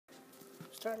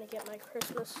starting to get my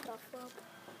Christmas stuff up.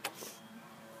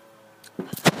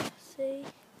 See?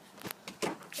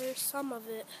 There's some of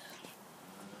it.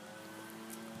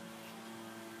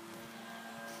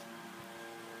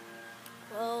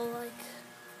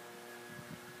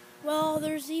 Well,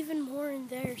 there's even more in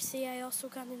there. See, I also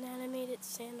got an animated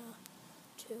Santa,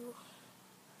 too.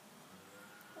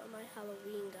 Oh, my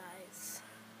Halloween guys.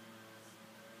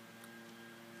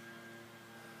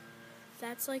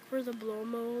 That's like where the blow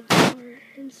molds are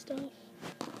and stuff.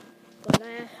 But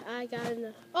I got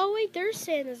an... Oh, wait, there's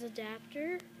Santa's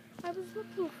adapter. I was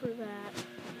looking for that.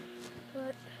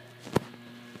 But,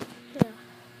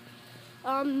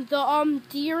 yeah. The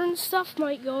deer and stuff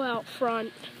might go out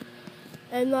front.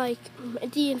 And, like,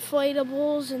 the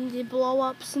inflatables and the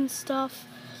blow-ups and stuff,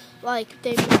 like,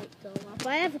 they might go up.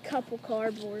 I have a couple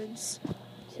cardboards,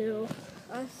 too.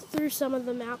 I threw some of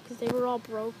them out because they were all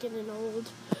broken and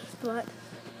old. But,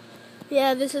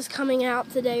 yeah, this is coming out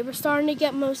today. We're starting to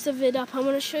get most of it up. I'm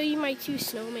going to show you my 2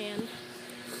 snowmen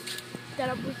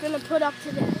that we're going to put up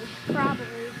today, probably.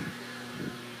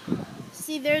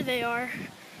 See, there they are.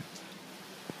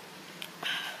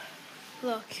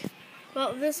 Look.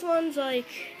 Well, this one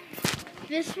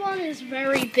is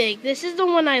very big. This is the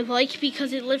one I like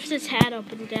because it lifts his hat up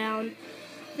and down.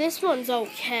 This one's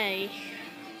okay,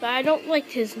 but I don't like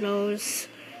his nose.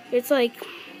 It's like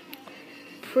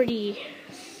pretty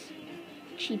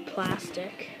cheap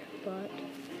plastic, but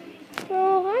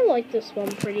well, I like this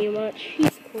one pretty much.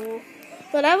 He's cool,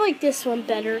 but I like this one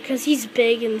better because he's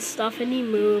big and stuff and he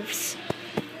moves.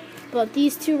 But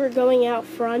these 2 are going out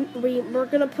front. We're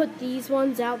going to put these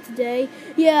ones out today.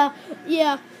 Yeah.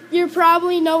 You're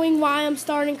probably knowing why I'm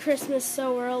starting Christmas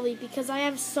so early. Because I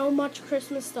have so much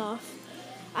Christmas stuff.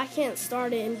 I can't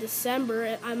start it in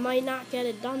December. I might not get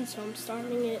it done, so I'm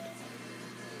starting it.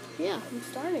 Yeah, I'm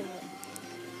starting it.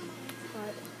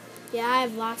 But, yeah, I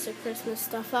have lots of Christmas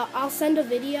stuff. I'll send a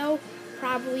video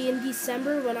probably in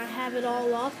December when I have it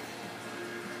all up.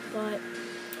 But...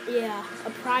 yeah, a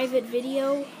private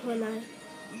video when I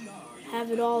have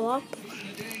it all up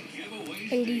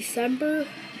in December.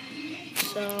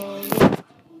 So,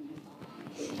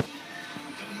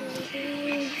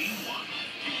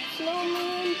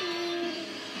 snowman dude.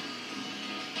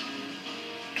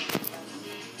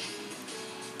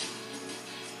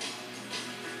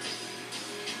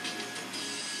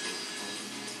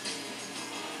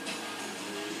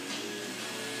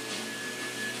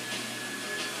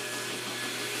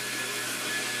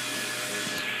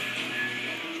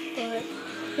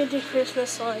 But the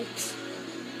Christmas lights.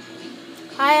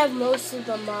 I have most of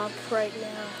them up right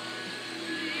now.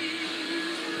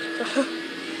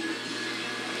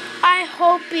 I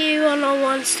hope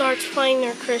B101 starts playing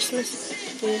their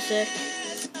Christmas music.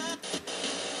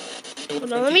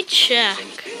 Hold on, let me check.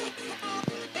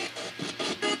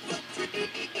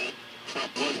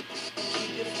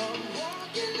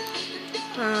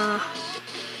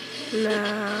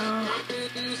 No.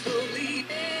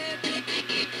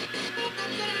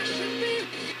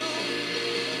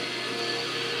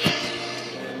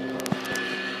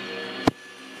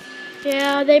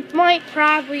 Yeah, they might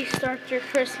probably start their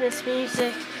Christmas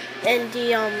music in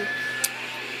the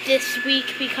this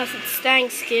week because it's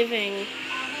Thanksgiving,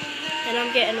 and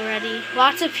I'm getting ready.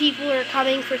 Lots of people are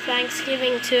coming for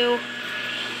Thanksgiving too,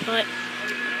 but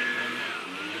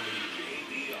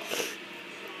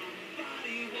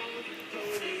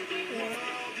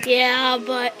yeah,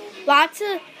 but lots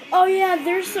of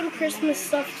there's some Christmas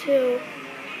stuff too.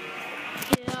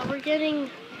 Yeah, we're getting.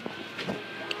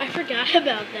 I forgot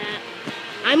about that.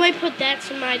 I might put that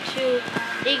to my 2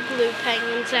 igloo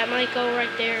penguins that might go right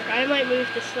there. I might move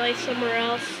the sleigh somewhere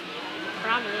else.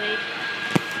 Probably.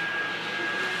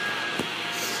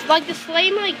 Like the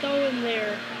sleigh might go in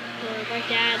there. Or my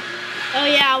dad. Oh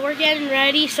yeah, we're getting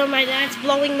ready, so my dad's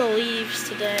blowing the leaves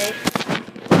today.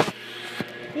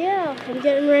 Yeah, I'm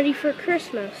getting ready for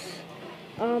Christmas.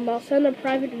 I'll send a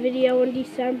private video in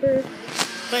December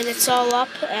when it's all up,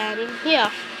 and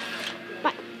yeah.